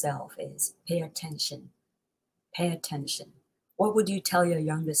younger self is pay attention. Pay attention. What would you tell your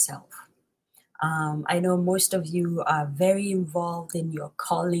younger self? I know most of you are very involved in your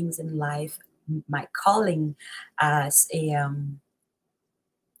callings in life. My calling as a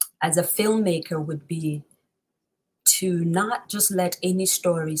filmmaker would be to not just let any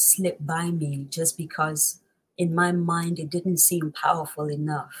story slip by me just because in my mind it didn't seem powerful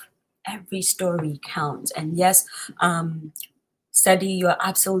enough. Every story counts. And yes, Sadie, you're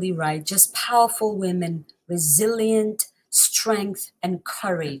absolutely right. Just powerful women, resilient, strength, and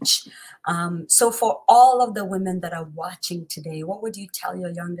courage. So for all of the women that are watching today, what would you tell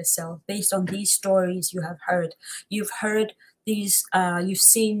your younger self based on these stories you have heard? You've heard these, you've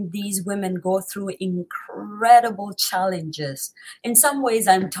seen these women go through incredible challenges. In some ways,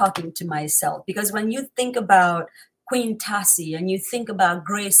 I'm talking to myself because when you think about Queen Tassie and you think about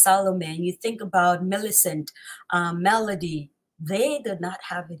Grace Salome and you think about Millicent, Melody, they did not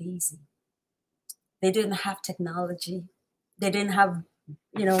have it easy. They didn't have technology. They didn't have,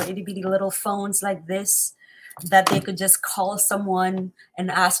 itty bitty little phones like this that they could just call someone and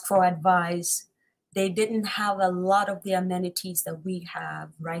ask for advice. They didn't have a lot of the amenities that we have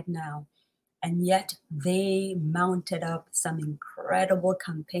right now. And yet they mounted up some incredible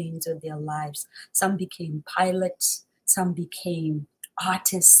campaigns with their lives. Some became pilots, some became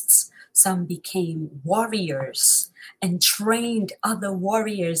artists, some became warriors and trained other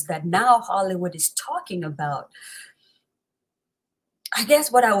warriors that now Hollywood is talking about. I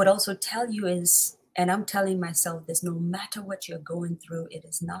guess what I would also tell you is, and I'm telling myself this, no matter what you're going through, it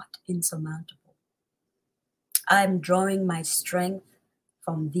is not insurmountable. I'm drawing my strength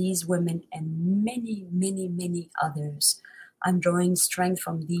from these women and many, many, many others. I'm drawing strength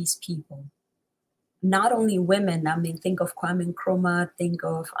from these people. Not only women, I mean, think of Kwame Nkrumah, think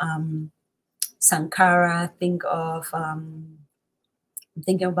of Sankara, think of, I'm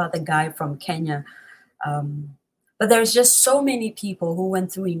thinking about the guy from Kenya. But there's just so many people who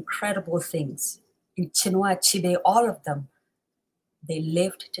went through incredible things. In Chinua Achebe, all of them, they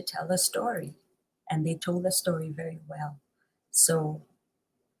lived to tell a story. And they told the story very well. So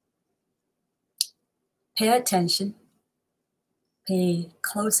pay attention. Pay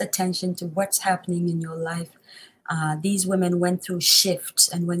close attention to what's happening in your life. These women went through shifts,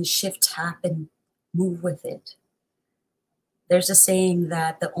 and when shifts happen, move with it. There's a saying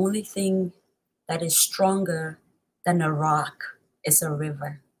that the only thing that is stronger than a rock is a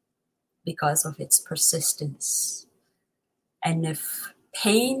river because of its persistence. And if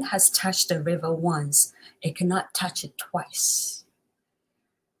pain has touched a river once, it cannot touch it twice.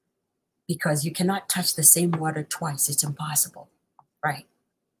 Because you cannot touch the same water twice. It's impossible, right?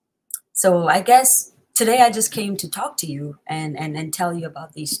 So I guess today I just came to talk to you and tell you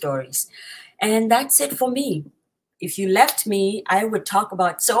about these stories. And that's it for me. if you left me, I would talk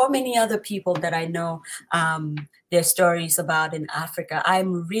about so many other people that I know their stories about in Africa.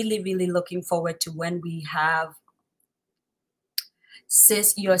 I'm really, really looking forward to when we have.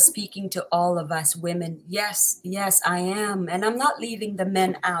 Sis, you're speaking to all of us women. Yes, yes, I am. And I'm not leaving the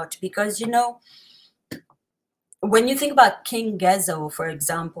men out because, when you think about King Gezo, for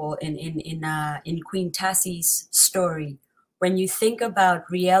example, in Queen Tassie's story, when you think about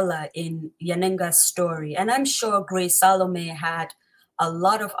Riella in Yanenga's story, and I'm sure Grace Salome had a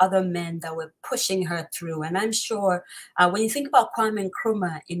lot of other men that were pushing her through, and I'm sure when you think about Kwame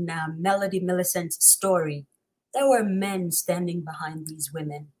Nkrumah in Melody Millicent's story, there were men standing behind these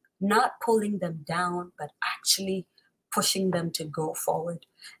women, not pulling them down, but actually pushing them to go forward.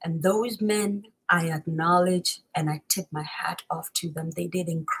 And those men, I acknowledge and I tip my hat off to them. They did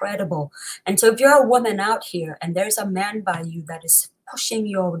incredible. And so if you're a woman out here and there's a man by you that is pushing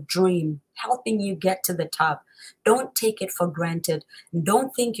your dream, helping you get to the top, don't take it for granted.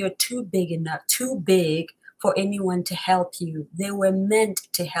 Don't think you're too big for anyone to help you. They were meant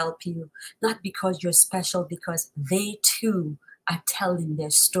to help you, not because you're special, because they too are telling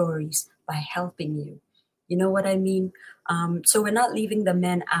their stories by helping you. You know what I mean? So we're not leaving the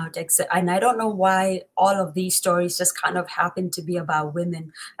men out. And I don't know why all of these stories just kind of happen to be about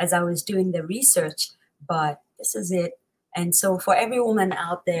women as I was doing the research, but this is it. And so for every woman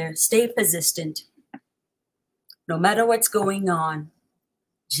out there, stay persistent. No matter what's going on,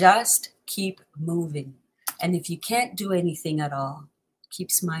 just keep moving. And if you can't do anything at all, keep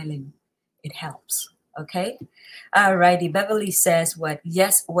smiling. It helps. Okay? Alrighty. Beverly says what?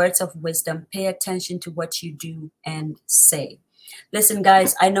 Yes, words of wisdom. Pay attention to what you do and say. Listen,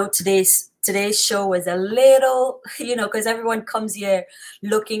 guys, I know today's show was a little, because everyone comes here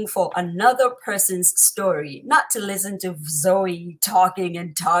looking for another person's story, not to listen to Zoe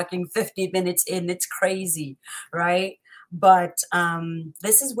talking 50 minutes in. It's crazy, right? But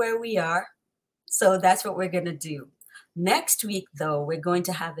this is where we are. So that's what we're going to do. Next week, though, we're going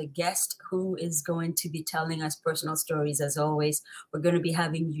to have a guest who is going to be telling us personal stories. As always, we're going to be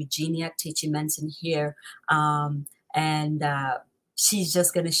having Eugenia Techimenson here. And she's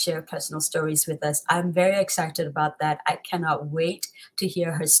just going to share personal stories with us. I'm very excited about that. I cannot wait to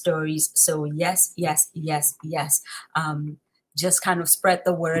hear her stories. So yes, yes, yes, yes. Just kind of spread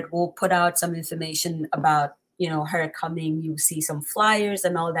the word. We'll put out some information about her coming. You see some flyers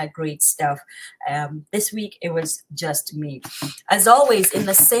and all that great stuff. This week it was just me. As always, in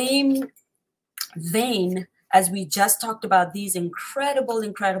the same vein as we just talked about these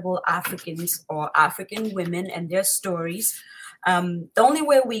incredible Africans or African women and their stories, the only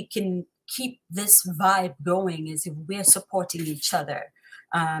way we can keep this vibe going is if we're supporting each other,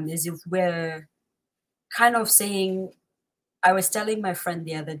 is if we're kind of saying, I was telling my friend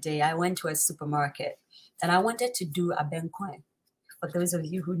the other day, I went to a supermarket and I wanted to do a bencoin. For those of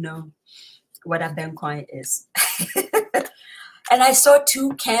you who know what a bencoin is. And I saw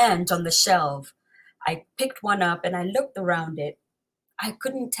 2 cans on the shelf. I picked one up and I looked around it. I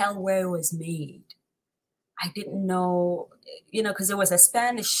couldn't tell where it was made. I didn't know, because it was a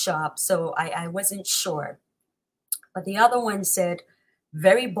Spanish shop, so I wasn't sure. But the other one said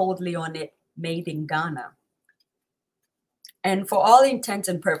very boldly on it, made in Ghana. And for all intents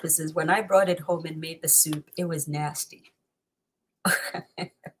and purposes, when I brought it home and made the soup, it was nasty.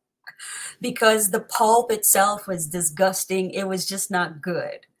 Because the pulp itself was disgusting. It was just not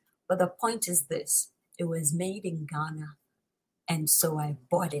good. But the point is this, it was made in Ghana. And so I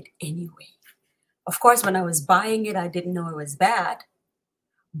bought it anyway. Of course, when I was buying it, I didn't know it was bad.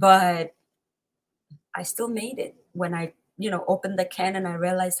 But I still made it. When I, opened the can and I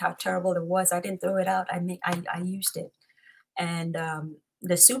realized how terrible it was, I didn't throw it out. I used it. And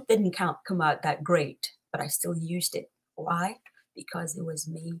the soup didn't come out that great, but I still used it. Why? Because it was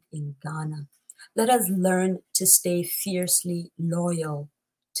made in Ghana. Let us learn to stay fiercely loyal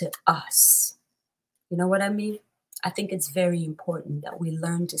to us. You know what I mean? I think it's very important that we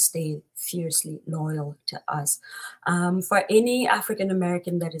learn to stay fiercely loyal to us. For any African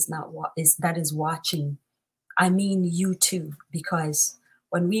American that is watching, I mean you too, because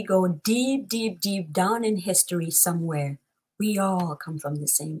when we go deep, deep, deep down in history somewhere, we all come from the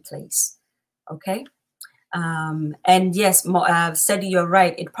same place. Okay? And yes, Sedi, you're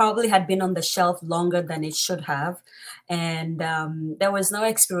right. It probably had been on the shelf longer than it should have. And there was no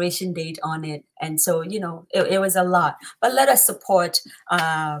expiration date on it. And so, it was a lot. But let us support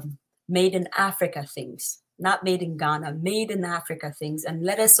made in Africa things, not made in Ghana, made in Africa things. And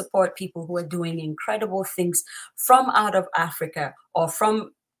let us support people who are doing incredible things from out of Africa or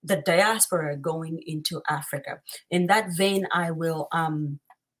from the diaspora going into Africa. In that vein, I will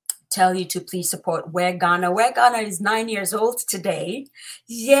tell you to please support Where Ghana. Where Ghana is 9 years old today.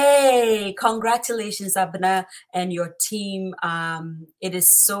 Yay! Congratulations, Abna and your team. It is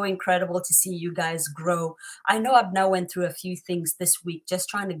so incredible to see you guys grow. I know Abna went through a few things this week, just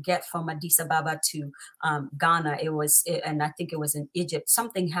trying to get from Addis Ababa to Ghana. And I think it was in Egypt.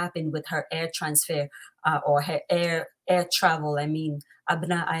 Something happened with her air transfer or her air travel. I mean,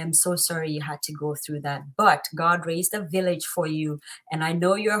 Abna, I am so sorry you had to go through that, but God raised a village for you, and I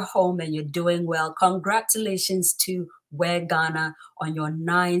know you're home and you're doing well. Congratulations to Where Ghana on your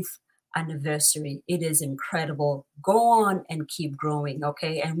 9th anniversary. It is incredible. Go on and keep growing,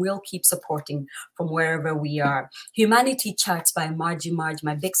 okay? And we'll keep supporting from wherever we are. Humanity Chats by Margie Marge,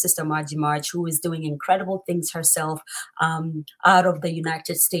 my big sister Margie Marge, who is doing incredible things herself out of the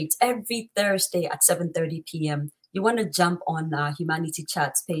United States every Thursday at 7:30 p.m. You want to jump on Humanity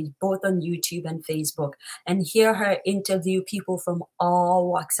Chats page, both on YouTube and Facebook, and hear her interview people from all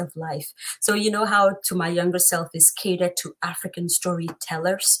walks of life. So you know how To My Younger Self is catered to African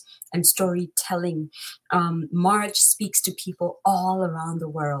storytellers and storytelling. Marge speaks to people all around the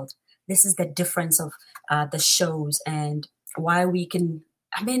world. This is the difference of the shows and why we can,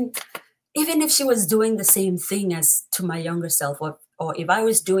 I mean, even if she was doing the same thing as To My Younger Self, or if I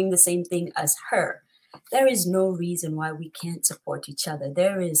was doing the same thing as her, there is no reason why we can't support each other.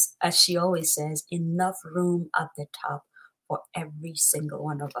 There is, as she always says, enough room at the top for every single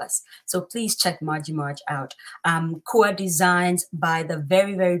one of us. So please check Margie Marge out. Kua Designs by the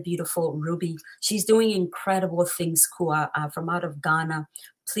very, very beautiful Ruby. She's doing incredible things, Kua, from out of Ghana.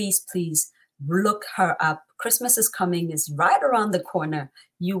 Please, please look her up. Christmas is coming, is right around the corner.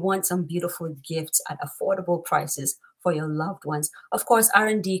 You want some beautiful gifts at affordable prices for your loved ones. Of course,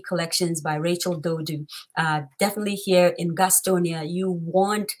 R&D Collections by Rachel Dodu. Definitely here in Gastonia, you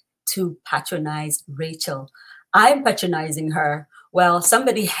want to patronize Rachel. I'm patronizing her. Well,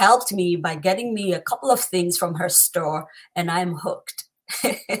 somebody helped me by getting me a couple of things from her store, and I'm hooked.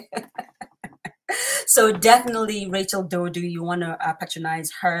 So definitely, Rachel Dodu, you want to patronize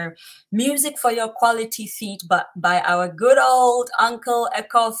her. Music for Your Quality Feet by our good old Uncle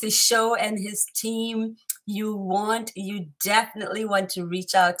Eko Fisho and his team. You definitely want to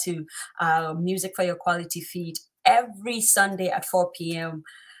reach out to Music for Your Quality Feet every Sunday at 4 p.m.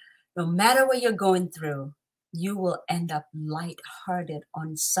 No matter what you're going through, you will end up lighthearted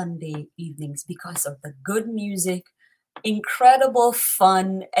on Sunday evenings because of the good music, incredible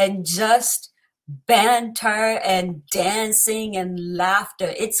fun, and just banter and dancing and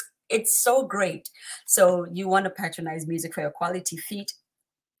laughter. It's so great. So you want to patronize Music for Your Quality Feet.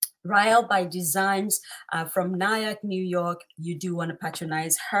 Ryle by Designs from Nyack, New York. You do want to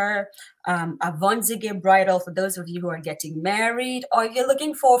patronize her. Avonzige Bridal for those of you who are getting married or you're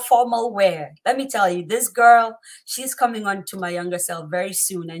looking for formal wear. Let me tell you, this girl, she's coming on To My Younger Self very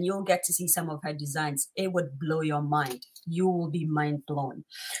soon, and you'll get to see some of her designs. It would blow your mind. You will be mind blown.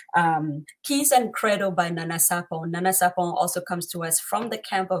 Keys and Credo by Nana Sapon. Nana Sapon also comes to us from the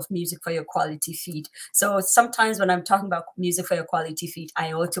camp of Music for Your Quality Feet. So sometimes when I'm talking about Music for Your Quality Feet,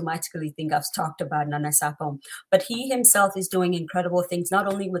 I automatically think I've talked about Nana Sapon. But he himself is doing incredible things, not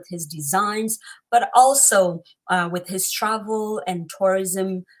only with his designs, but also with his travel and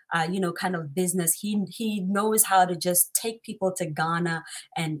tourism kind of business. He knows how to just take people to Ghana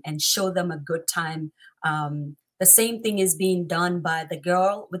and show them a good time. The same thing is being done by the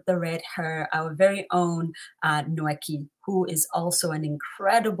girl with the red hair, our very own Nweki, who is also an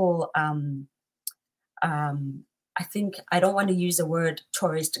incredible, I think, I don't want to use the word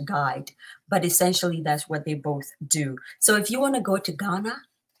tourist guide, but essentially that's what they both do. So if you want to go to Ghana,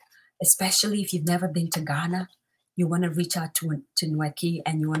 especially if you've never been to Ghana, you want to reach out to Nweki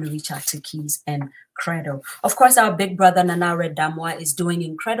and you want to reach out to Keys and Credo. Of course, our big brother Nana Redamwa is doing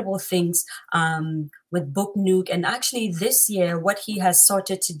incredible things with Book Nuke. And actually this year, what he has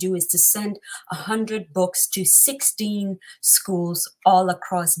started to do is to send 100 books to 16 schools all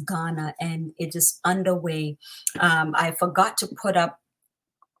across Ghana. And it is underway. I forgot to put up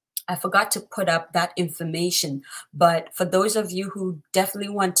that information, but for those of you who definitely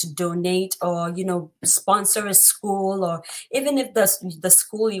want to donate or, sponsor a school, or even if the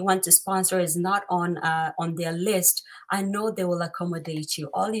school you want to sponsor is not on their list, I know they will accommodate you.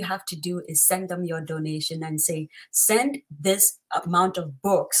 All you have to do is send them your donation and say, send this amount of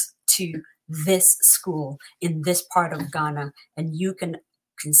books to this school in this part of Ghana, and you can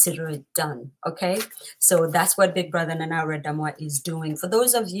consider it done. Okay, so that's what Big Brother Nana Redamwa is doing. For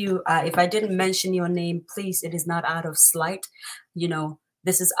those of you, if I didn't mention your name, please, it is not out of slight.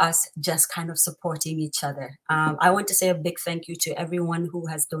 This is us just kind of supporting each other. I want to say a big thank you to everyone who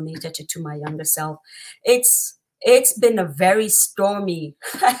has donated to My Younger Self. It's It's been a very stormy,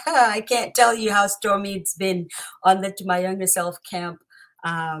 I can't tell you how stormy it's been on the To My Younger Self camp.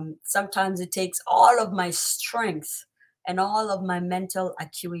 Sometimes it takes all of my strength and all of my mental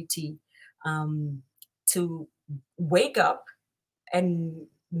acuity to wake up and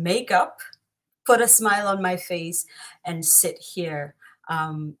make up, put a smile on my face, and sit here.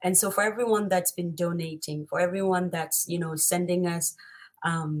 And so for everyone that's been donating, for everyone that's, sending us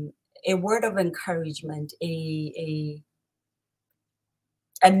a word of encouragement, a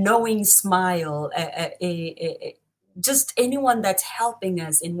knowing smile, just anyone that's helping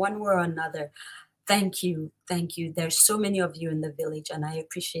us in one way or another. Thank you. Thank you. There's so many of you in the village, and I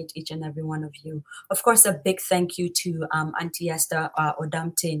appreciate each and every one of you. Of course, a big thank you to Auntie Esther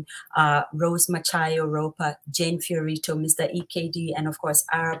Odampton, Rose Machayo Ropa, Jane Fiorito, Mr. EKD, and of course,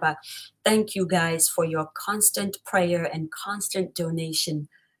 Araba. Thank you guys for your constant prayer and constant donation.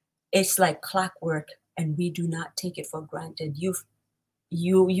 It's like clockwork, and we do not take it for granted.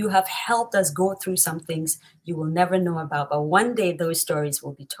 You have helped us go through some things you will never know about, but one day those stories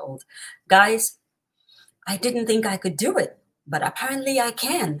will be told. Guys, I didn't think I could do it, but apparently I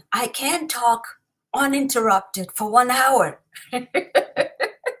can. I can talk uninterrupted for 1 hour with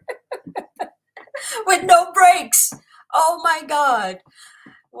no breaks. Oh my God.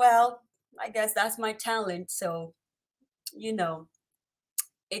 Well, I guess that's my talent. So,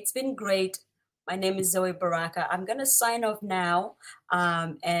 it's been great. My name is Zoe Baraka. I'm going to sign off now.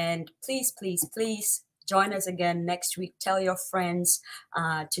 And please, please, please join us again next week. Tell your friends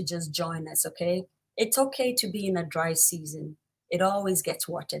to just join us, okay? It's okay to be in a dry season. It always gets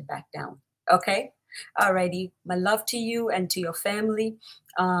watered back down, okay? Alrighty. My love to you and to your family.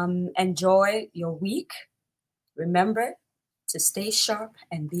 Enjoy your week. Remember to stay sharp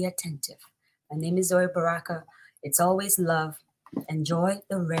and be attentive. My name is Zoe Baraka. It's always love. Enjoy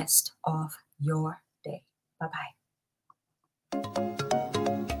the rest of your day. Bye-bye.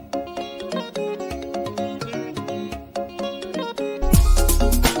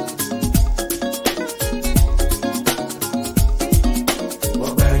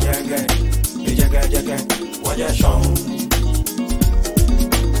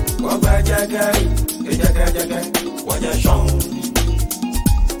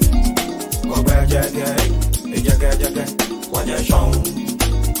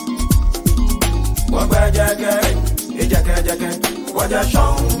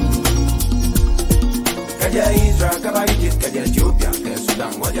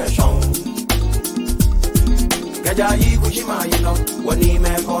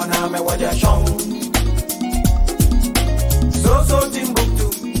 So Timbuktu,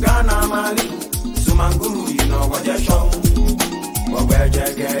 Ghana, Mali, Sumanguru, what you're shown.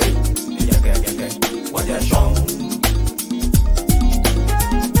 What you're shown.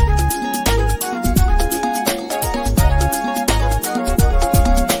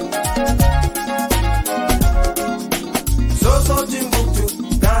 So Timbuktu,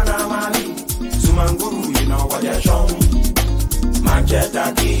 Ghana, Mali, Sumanguru, what you're shown.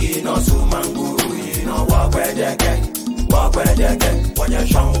 Manchester, Sumanguru, what you're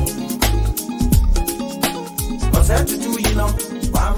shown. What's that to do,